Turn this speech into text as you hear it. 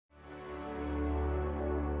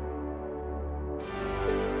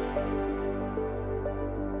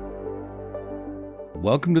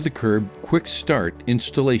Welcome to the Curb Quick Start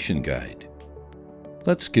Installation Guide.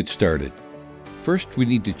 Let's get started. First, we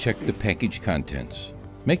need to check the package contents.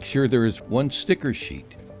 Make sure there is one sticker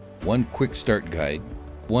sheet, one Quick Start Guide,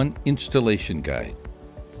 one Installation Guide,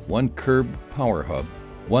 one Curb Power Hub,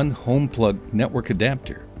 one Home Plug Network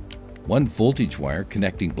Adapter, one voltage wire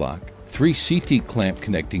connecting block, 3 CT clamp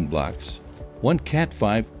connecting blocks, one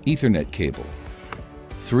Cat5 Ethernet cable,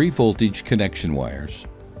 3 voltage connection wires,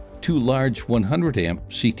 2 large 100 amp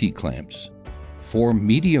CT clamps, 4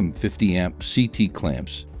 medium 50 amp CT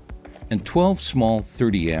clamps, and 12 small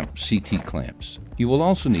 30 amp CT clamps. You will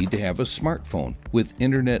also need to have a smartphone with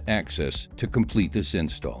internet access to complete this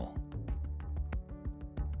install.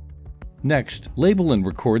 Next, label and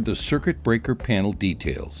record the circuit breaker panel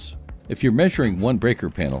details. If you're measuring one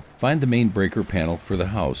breaker panel, find the main breaker panel for the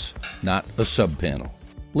house, not a sub-panel.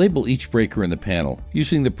 Label each breaker in the panel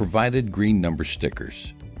using the provided green number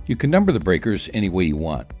stickers. You can number the breakers any way you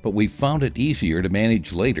want, but we found it easier to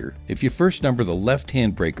manage later if you first number the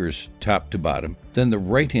left-hand breakers top to bottom, then the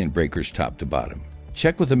right-hand breakers top to bottom.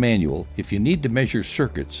 Check with the manual if you need to measure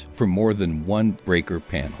circuits for more than one breaker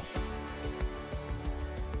panel.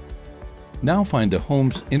 Now find the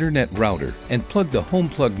home's internet router and plug the Home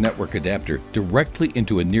Plug Network Adapter directly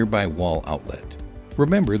into a nearby wall outlet.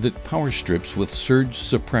 Remember that power strips with surge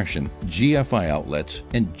suppression, GFI outlets,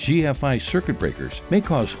 and GFI circuit breakers may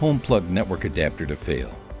cause Home Plug Network Adapter to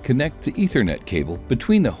fail. Connect the Ethernet cable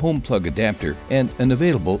between the Home Plug Adapter and an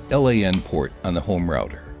available LAN port on the home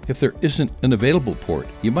router. If there isn't an available port,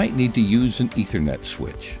 you might need to use an Ethernet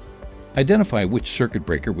switch. Identify which circuit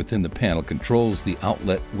breaker within the panel controls the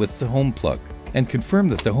outlet with the home plug, and confirm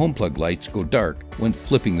that the home plug lights go dark when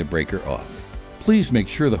flipping the breaker off. Please make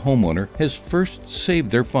sure the homeowner has first saved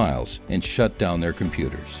their files and shut down their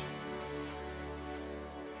computers.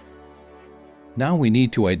 Now we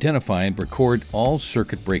need to identify and record all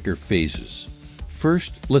circuit breaker phases.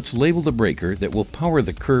 First, let's label the breaker that will power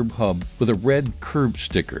the curb hub with a red curb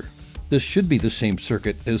sticker. This should be the same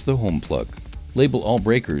circuit as the home plug. Label all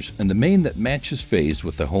breakers and the main that matches phase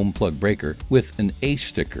with the home plug breaker with an A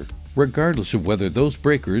sticker, regardless of whether those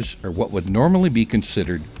breakers are what would normally be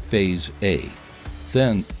considered phase A.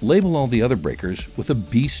 Then, label all the other breakers with a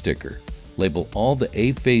B sticker. Label all the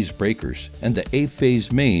A-phase breakers and the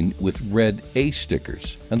A-phase main with red A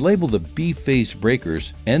stickers, and label the B-phase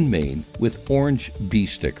breakers and main with orange B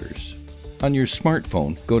stickers. On your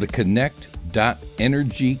smartphone, go to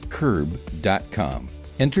connect.energycurb.com.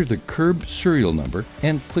 Enter the curb serial number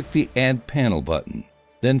and click the Add Panel button.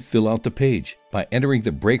 Then fill out the page by entering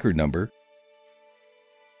the breaker number,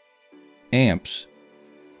 amps,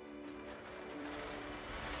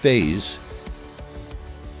 phase,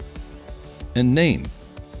 and name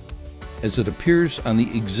as it appears on the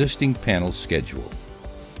existing panel schedule.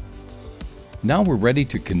 Now we're ready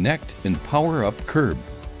to connect and power up curb.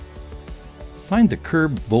 Find the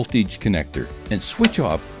curb voltage connector and switch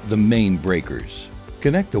off the main breakers.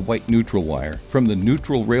 Connect the white neutral wire from the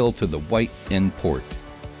neutral rail to the white end port.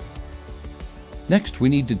 Next, we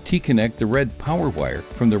need to T-connect the red power wire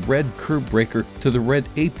from the red curb breaker to the red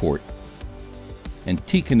A port, and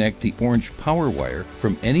T-connect the orange power wire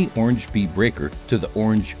from any orange B breaker to the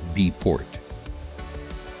orange B port.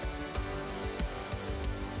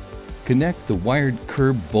 Connect the wired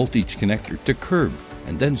curb voltage connector to curb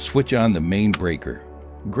and then switch on the main breaker.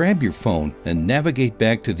 Grab your phone and navigate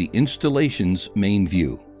back to the installation's main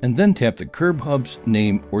view, and then tap the curb hub's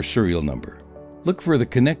name or serial number. Look for the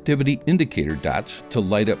connectivity indicator dots to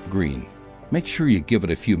light up green. Make sure you give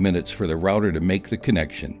it a few minutes for the router to make the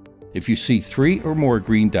connection. If you see 3 or more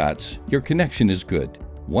green dots, your connection is good.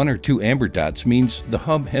 1 or 2 amber dots means the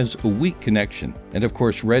hub has a weak connection, and of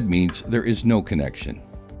course red means there is no connection.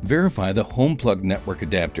 Verify the Home Plug Network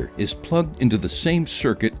Adapter is plugged into the same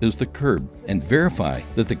circuit as the curb, and verify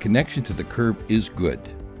that the connection to the curb is good.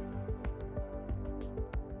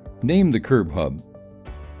 Name the curb hub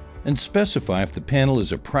and specify if the panel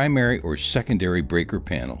is a primary or secondary breaker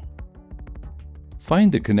panel.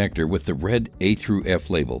 Find the connector with the red A through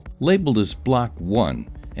F label, labeled as Block 1,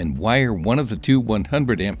 and wire one of the 2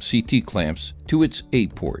 100 amp CT clamps to its A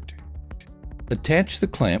port. Attach the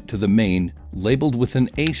clamp to the main labeled with an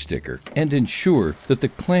A sticker and ensure that the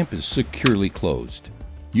clamp is securely closed.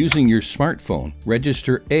 Using your smartphone,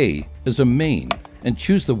 register A as a main and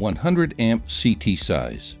choose the 100 amp CT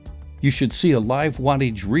size. You should see a live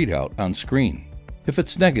wattage readout on screen. If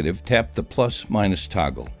it's negative, tap the plus/minus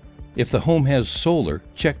toggle. If the home has solar,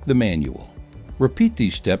 check the manual. Repeat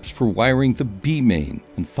these steps for wiring the B main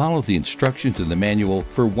and follow the instructions in the manual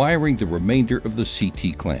for wiring the remainder of the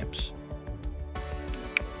CT clamps.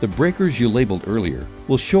 The breakers you labeled earlier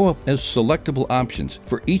will show up as selectable options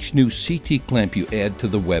for each new CT clamp you add to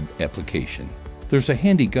the web application. There's a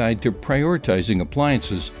handy guide to prioritizing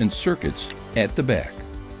appliances and circuits at the back.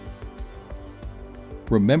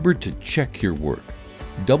 Remember to check your work.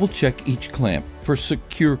 Double-check each clamp for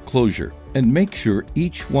secure closure and make sure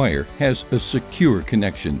each wire has a secure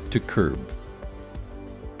connection to curb.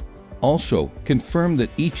 Also, confirm that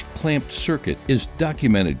each clamped circuit is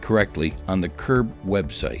documented correctly on the curb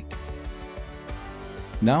website.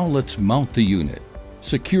 Now let's mount the unit.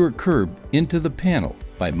 Secure curb into the panel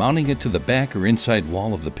by mounting it to the back or inside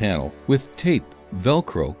wall of the panel with tape,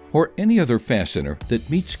 Velcro, or any other fastener that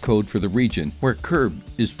meets code for the region where curb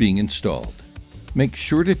is being installed. Make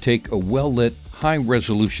sure to take a well-lit,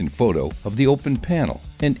 high-resolution photo of the open panel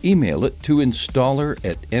and email it to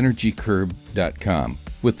installer@energycurb.com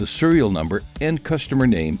with the serial number and customer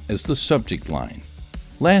name as the subject line.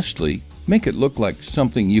 Lastly, make it look like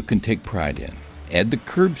something you can take pride in. Add the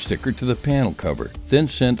curb sticker to the panel cover, then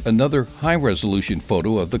send another high-resolution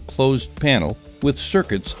photo of the closed panel with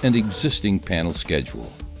circuits and existing panel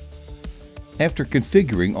schedule. After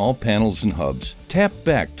configuring all panels and hubs, tap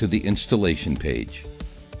back to the installation page.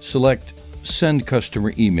 Select Send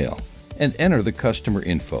Customer Email and enter the customer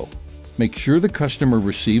info. Make sure the customer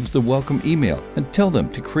receives the welcome email and tell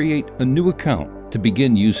them to create a new account to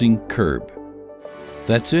begin using Curb.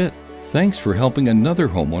 That's it. Thanks for helping another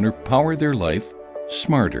homeowner power their life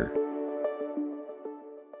smarter.